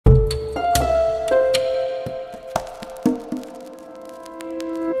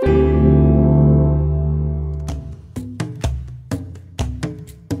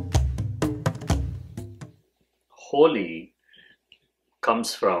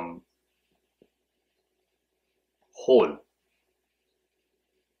comes from whole.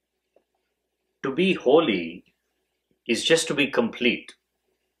 To be holy is just to be complete,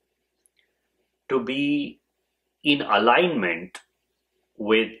 to be in alignment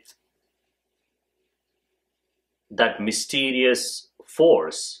with that mysterious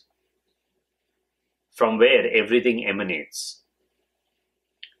force from where everything emanates.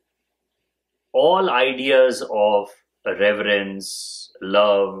 All ideas of reverence,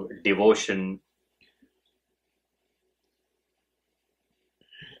 love, devotion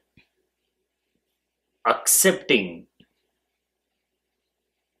accepting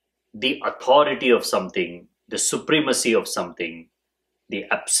the authority of something, the supremacy of something, the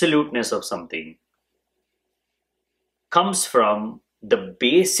absoluteness of something, comes from the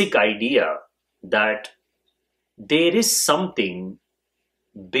basic idea that there is something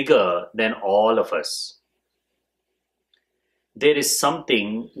bigger than all of us. There is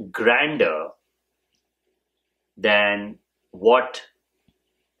something grander than what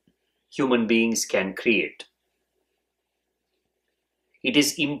human beings can create. It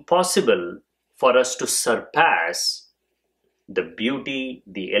is impossible for us to surpass the beauty,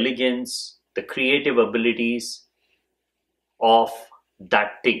 the elegance, the creative abilities of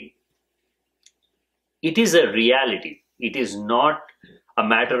that thing. It is a reality. It is not a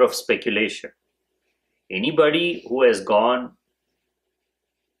matter of speculation. Anybody who has gone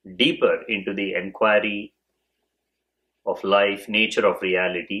deeper into the inquiry of life, nature of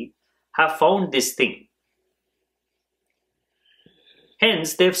reality, have found this thing.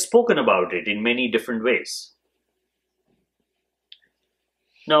 Hence, they've spoken about it in many different ways.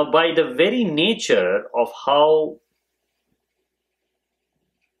 Now, by the very nature of how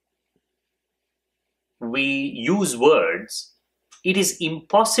we use words, it is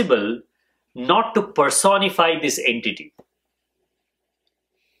impossible not to personify this entity.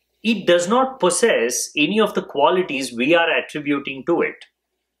 It does not possess any of the qualities we are attributing to it.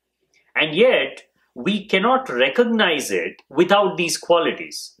 And yet, we cannot recognize it without these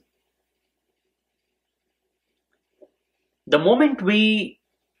qualities. The moment we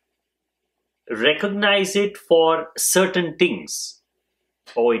recognize it for certain things,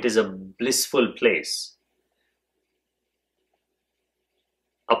 oh, it is a blissful place,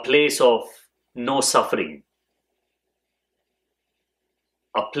 a place of no suffering,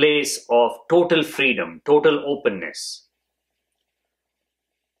 a place of total freedom, total openness.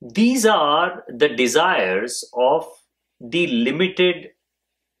 These are the desires of the limited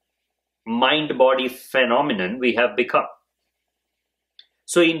mind-body phenomenon we have become.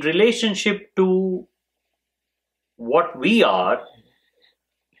 So in relationship to what we are,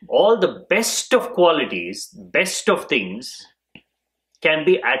 all the best of qualities, best of things can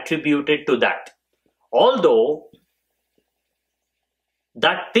be attributed to that. Although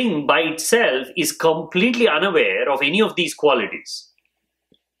that thing by itself is completely unaware of any of these qualities.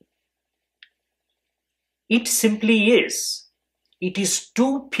 It simply is. It is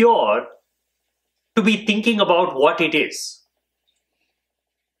too pure to be thinking about what it is.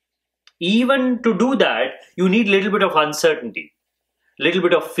 Even to do that, you need a little bit of uncertainty, little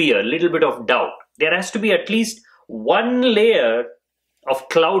bit of fear, little bit of doubt. There has to be at least one layer of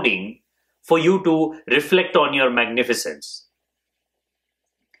clouding for you to reflect on your magnificence.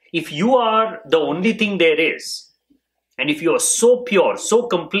 If you are the only thing there is, and if you are so pure, so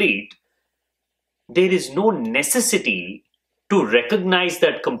complete, there is no necessity to recognize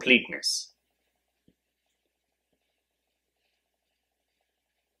that completeness.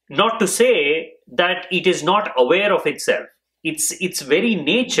 Not to say that it is not aware of itself. It's very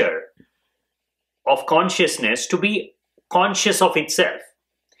nature of consciousness to be conscious of itself.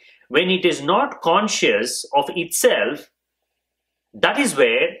 When it is not conscious of itself, that is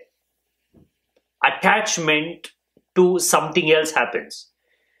where attachment to something else happens.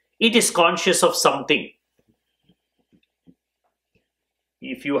 It is conscious of something.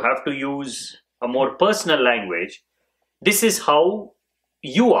 If you have to use a more personal language, this is how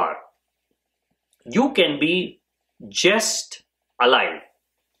you are. You can be just alive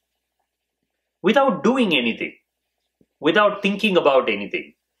without doing anything, without thinking about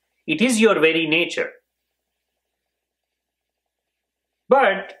anything. It is your very nature.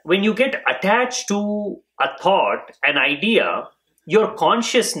 But when you get attached to a thought, an idea, your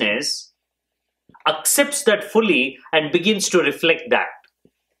consciousness accepts that fully and begins to reflect that.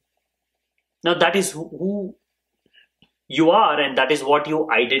 Now that is who you are, and that is what you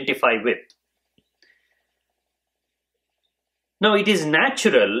identify with. Now it is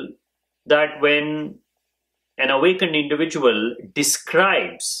natural that when an awakened individual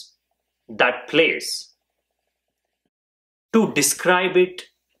describes that place, to describe it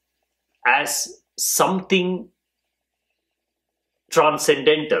as something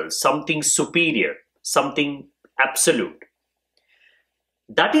transcendental, something superior, something absolute.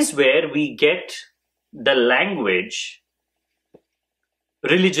 That is where we get the language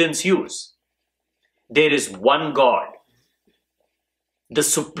religions use. There is one God, the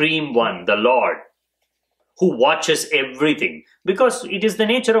Supreme One, the Lord, who watches everything, because it is the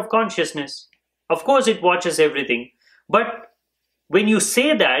nature of consciousness. Of course, it watches everything. But when you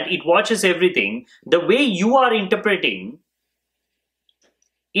say that it watches everything, the way you are interpreting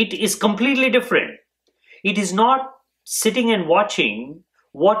it is completely different. It is not sitting and watching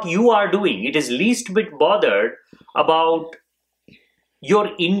what you are doing. It is least bit bothered about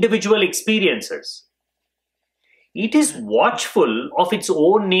your individual experiences. It is watchful of its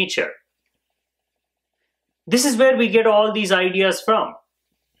own nature. This is where we get all these ideas from.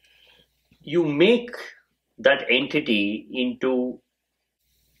 You make that entity into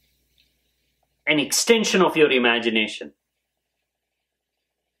an extension of your imagination.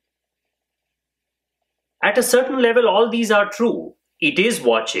 At a certain level, all these are true. It is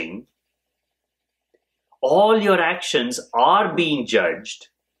watching. All your actions are being judged,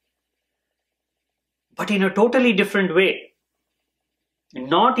 but in a totally different way.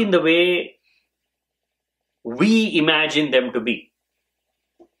 Not in the way we imagine them to be.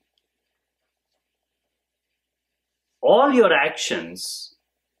 All your actions,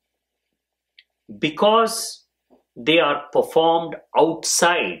 because they are performed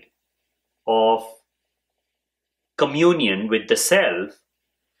outside of communion with the self,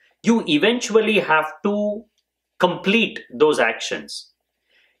 you eventually have to complete those actions.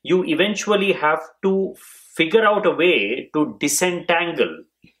 You eventually have to figure out a way to disentangle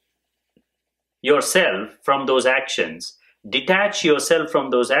yourself from those actions, detach yourself from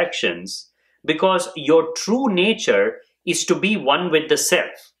those actions, because your true nature is to be one with the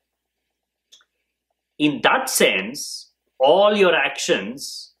self. In that sense, all your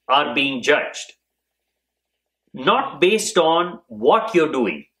actions are being judged, not based on what you're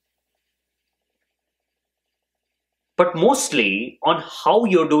doing, but mostly on how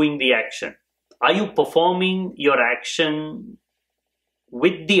you're doing the action. Are you performing your action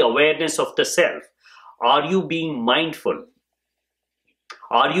with the awareness of the self? Are you being mindful?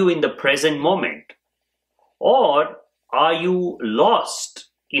 Are you in the present moment? Or are you lost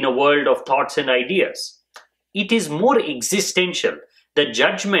in a world of thoughts and ideas? It is more existential. The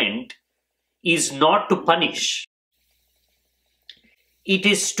judgment is not to punish. It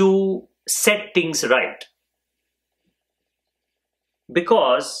is to set things right.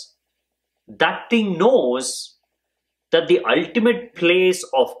 Because that thing knows that the ultimate place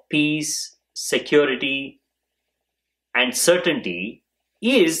of peace, security, and certainty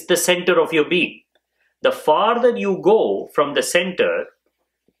is the center of your being. The farther you go from the center,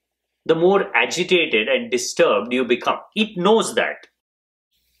 the more agitated and disturbed you become. It knows that.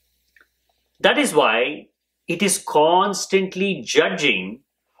 That is why it is constantly judging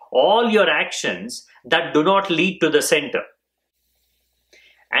all your actions that do not lead to the center.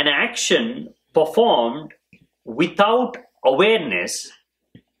 An action performed without awareness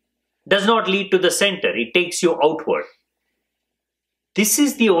does not lead to the center. It takes you outward. This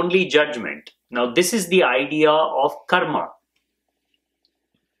is the only judgment. Now, this is the idea of karma.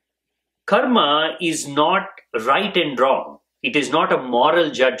 Karma is not right and wrong. It is not a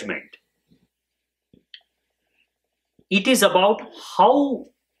moral judgment. It is about how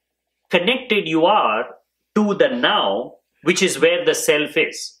connected you are to the now, which is where the self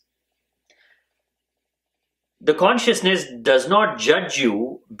is. The consciousness does not judge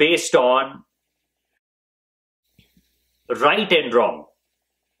you based on right and wrong.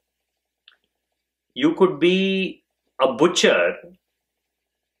 You could be a butcher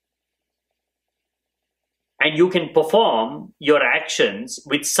and you can perform your actions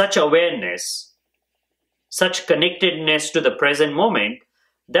with such awareness, such connectedness to the present moment,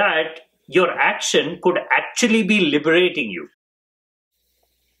 that your action could actually be liberating you.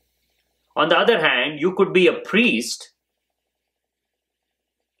 On the other hand, you could be a priest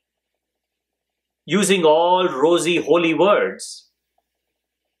using all rosy holy words,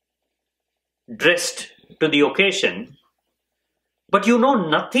 dressed to the occasion, but you know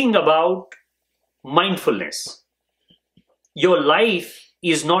nothing about mindfulness. Your life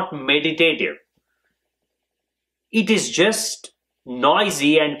is not meditative. It is just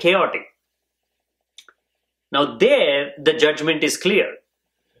noisy and chaotic. Now there, the judgment is clear.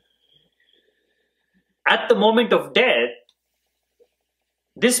 At the moment of death,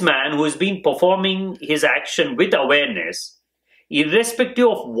 this man who has been performing his action with awareness, irrespective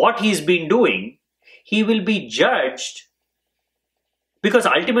of what he's been doing, he will be judged because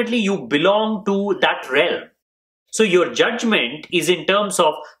ultimately you belong to that realm. So your judgment is in terms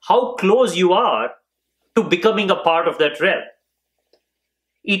of how close you are to becoming a part of that realm.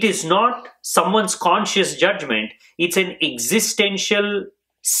 It is not someone's conscious judgment, it's an existential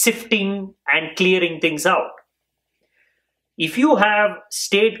sifting and clearing things out. If you have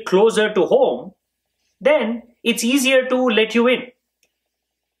stayed closer to home, then it's easier to let you in.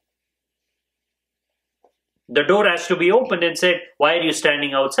 The door has to be opened and said, "Why are you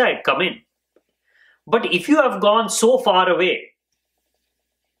standing outside? Come in." But if you have gone so far away,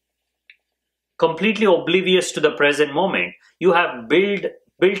 completely oblivious to the present moment, you have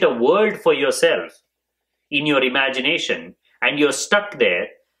built a world for yourself in your imagination and you're stuck there,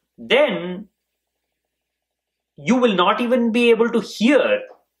 then you will not even be able to hear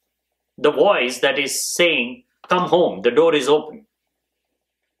the voice that is saying, "Come home, the door is open."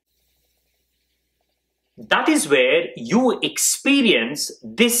 That is where you experience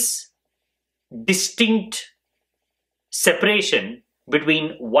this distinct separation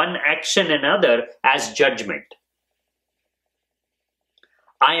between one action and another as judgment.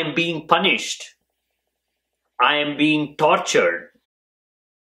 I am being punished. I am being tortured.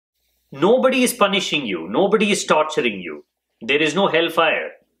 Nobody is punishing you. Nobody is torturing you. There is no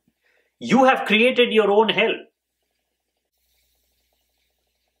hellfire. You have created your own hell.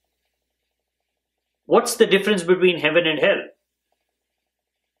 What's the difference between heaven and hell?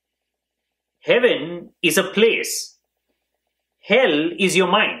 Heaven is a place. Hell is your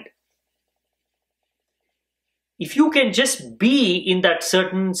mind. If you can just be in that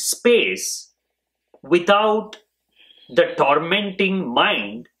certain space without the tormenting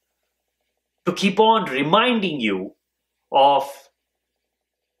mind to keep on reminding you of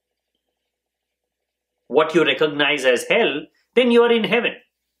what you recognize as hell, then you are in heaven.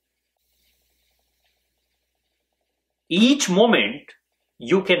 Each moment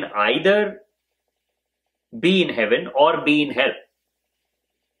you can either be in heaven or be in hell.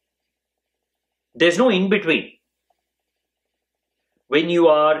 There's no in between. When you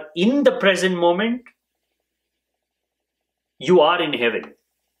are in the present moment, you are in heaven.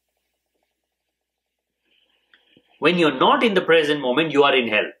 When you're not in the present moment, you are in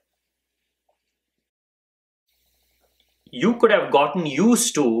hell. You could have gotten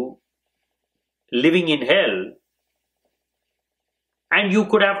used to living in hell and you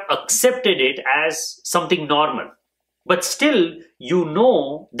could have accepted it as something normal. But still, you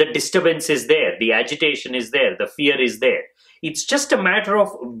know the disturbance is there, the agitation is there, the fear is there. It's just a matter of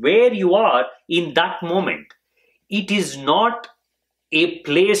where you are in that moment. It is not a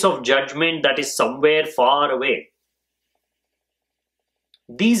place of judgment that is somewhere far away.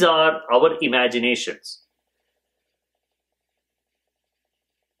 These are our imaginations.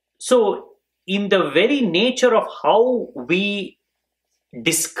 So, in the very nature of how we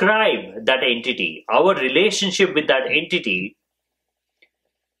describe that entity, our relationship with that entity,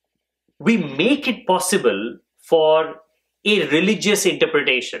 we make it possible for a religious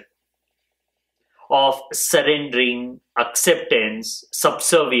interpretation of surrendering, acceptance,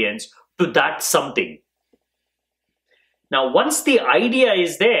 subservience to that something. Now, once the idea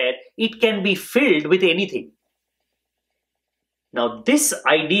is there, it can be filled with anything. Now, this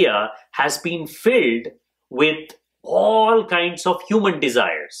idea has been filled with all kinds of human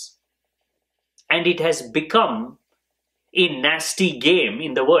desires. And it has become a nasty game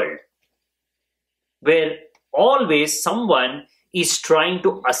in the world, where always someone is trying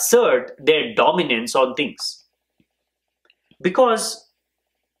to assert their dominance on things. Because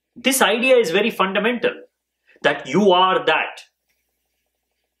this idea is very fundamental, that you are that.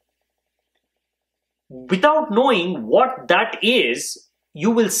 Without knowing what that is, you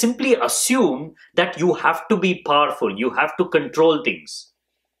will simply assume that you have to be powerful, you have to control things.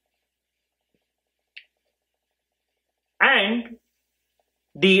 And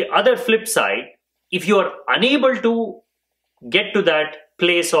the other flip side, if you are unable to get to that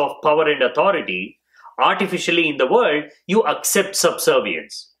place of power and authority artificially in the world, you accept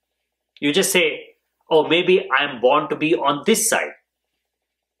subservience. You just say, "Oh, maybe I am born to be on this side."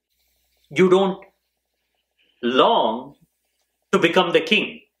 You don't long to become the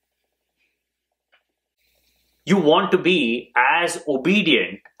king. You want to be as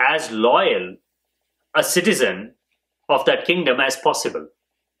obedient, as loyal a citizen of that kingdom as possible.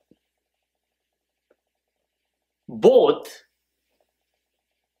 Both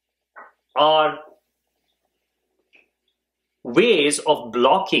are ways of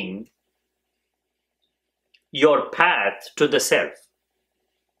blocking your path to the self.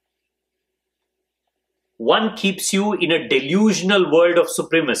 One keeps you in a delusional world of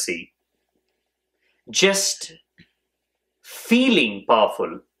supremacy, just feeling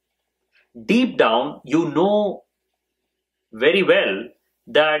powerful, deep down you know very well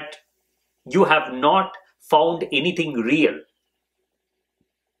that you have not found anything real.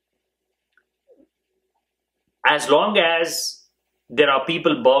 As long as there are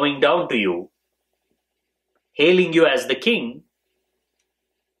people bowing down to you, hailing you as the king,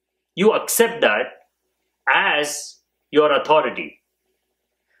 you accept that as your authority.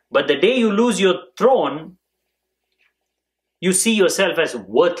 But the day you lose your throne, you see yourself as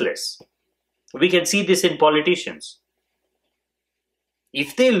worthless. We can see this in politicians.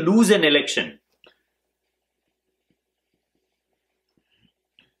 If they lose an election,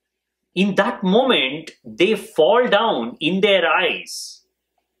 in that moment, they fall down in their eyes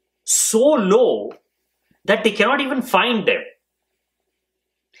so low that they cannot even find them.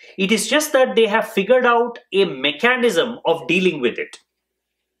 It is just that they have figured out a mechanism of dealing with it.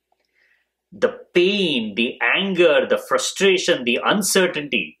 The pain, the anger, the frustration, the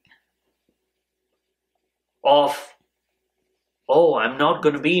uncertainty of, oh, I'm not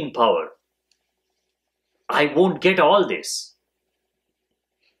going to be in power. I won't get all this.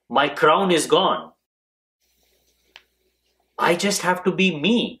 My crown is gone. I just have to be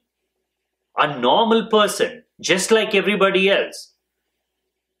me, a normal person, just like everybody else.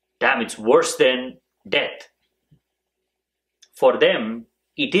 Damn, it's worse than death. For them,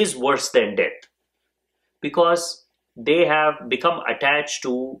 it is worse than death because they have become attached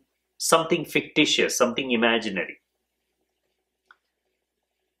to something fictitious, something imaginary.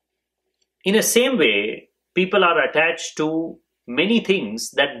 In the same way, people are attached to many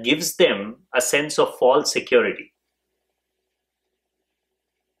things that gives them a sense of false security.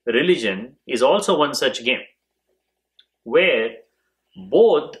 Religion is also one such game where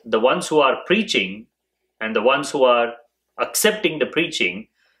both the ones who are preaching and the ones who are accepting the preaching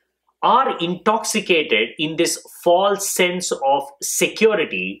are intoxicated in this false sense of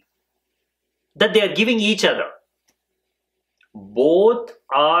security that they are giving each other. Both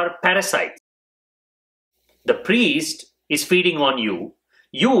are parasites. The priest is feeding on you,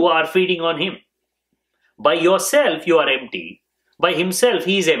 you are feeding on him. By yourself, you are empty. By himself,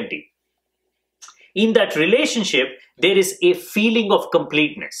 he is empty. In that relationship, there is a feeling of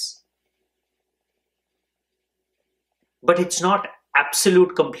completeness. But it's not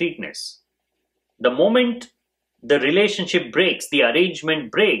absolute completeness. The moment the relationship breaks, the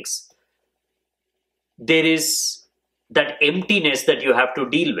arrangement breaks, there is that emptiness that you have to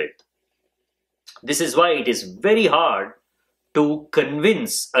deal with. This is why it is very hard to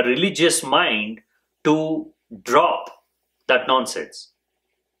convince a religious mind to drop that nonsense.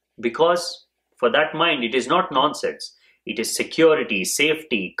 Because for that mind, it is not nonsense. It is security,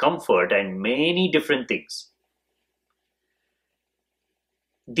 safety, comfort, and many different things.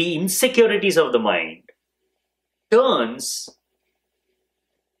 The insecurities of the mind turns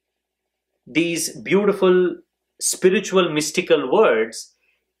these beautiful spiritual mystical words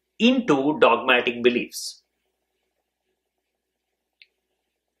into dogmatic beliefs.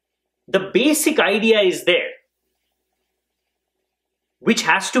 The basic idea is there, which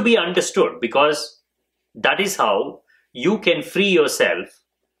has to be understood because that is how you can free yourself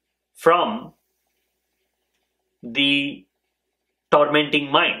from the tormenting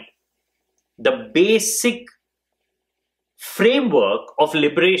mind. The basic framework of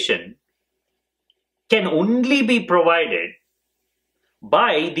liberation can only be provided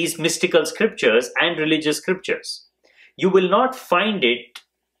by these mystical scriptures and religious scriptures. You will not find it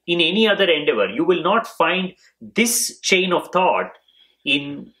in any other endeavor. You will not find this chain of thought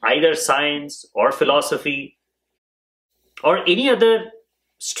in either science or philosophy or any other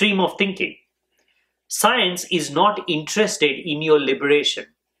stream of thinking. Science is not interested in your liberation.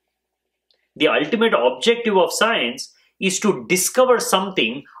 The ultimate objective of science is to discover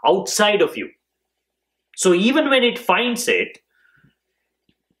something outside of you. So even when it finds it,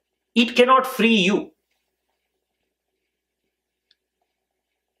 it cannot free you.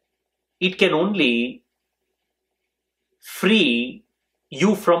 It can only free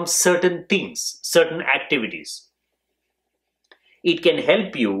you from certain things, certain activities. It can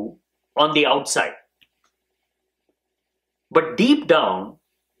help you on the outside. But deep down,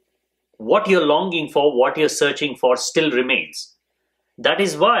 what you're longing for, what you're searching for still remains. That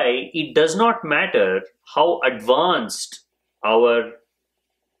is why it does not matter how advanced our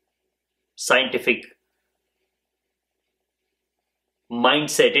scientific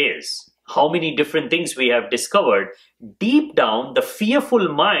mindset is, how many different things we have discovered. Deep down, the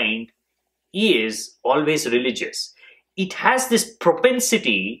fearful mind is always religious. It has this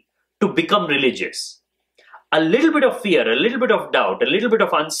propensity to become religious. A little bit of fear, a little bit of doubt, a little bit of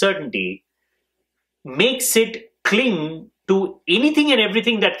uncertainty makes it cling to anything and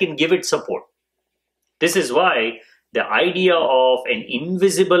everything that can give it support. This is why the idea of an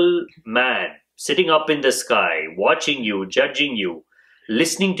invisible man sitting up in the sky, watching you, judging you,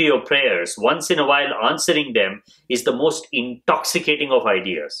 listening to your prayers, once in a while answering them, is the most intoxicating of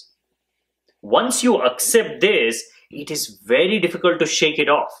ideas. Once you accept this, it is very difficult to shake it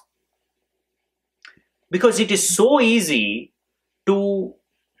off. Because it is so easy to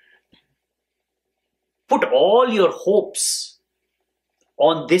put all your hopes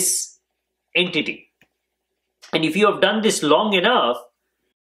on this entity. And if you have done this long enough,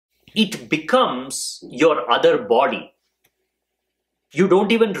 it becomes your other body. You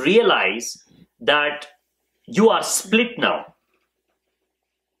don't even realize that you are split now.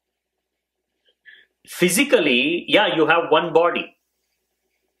 Physically, yeah, you have one body.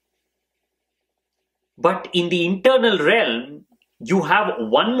 But in the internal realm, you have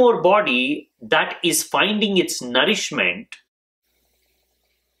one more body that is finding its nourishment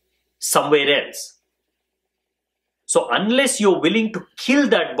somewhere else. So unless you're willing to kill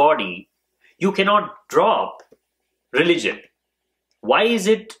that body, you cannot drop religion. Why is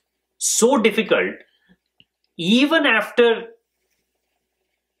it so difficult, even after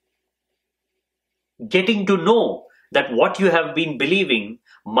getting to know that what you have been believing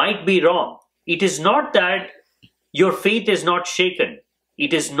might be wrong? It is not that your faith is not shaken.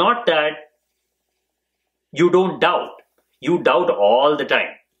 It is not that you don't doubt. You doubt all the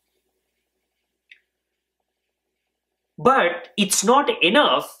time. But it's not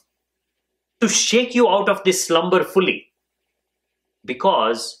enough to shake you out of this slumber fully,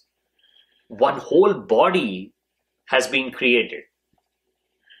 because one whole body has been created.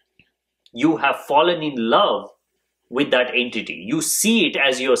 You have fallen in love with that entity. You see it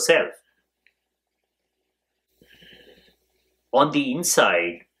as yourself. On the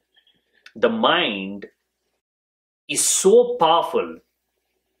inside, the mind is so powerful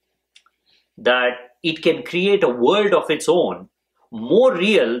that it can create a world of its own, more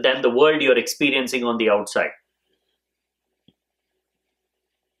real than the world you're experiencing on the outside,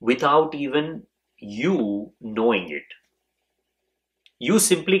 without even you knowing it. You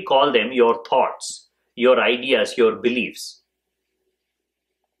simply call them your thoughts, your ideas, your beliefs.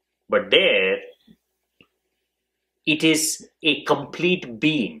 But there, it is a complete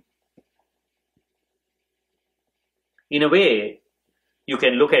being. In a way, you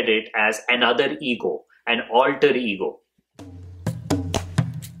can look at it as another ego, an alter ego.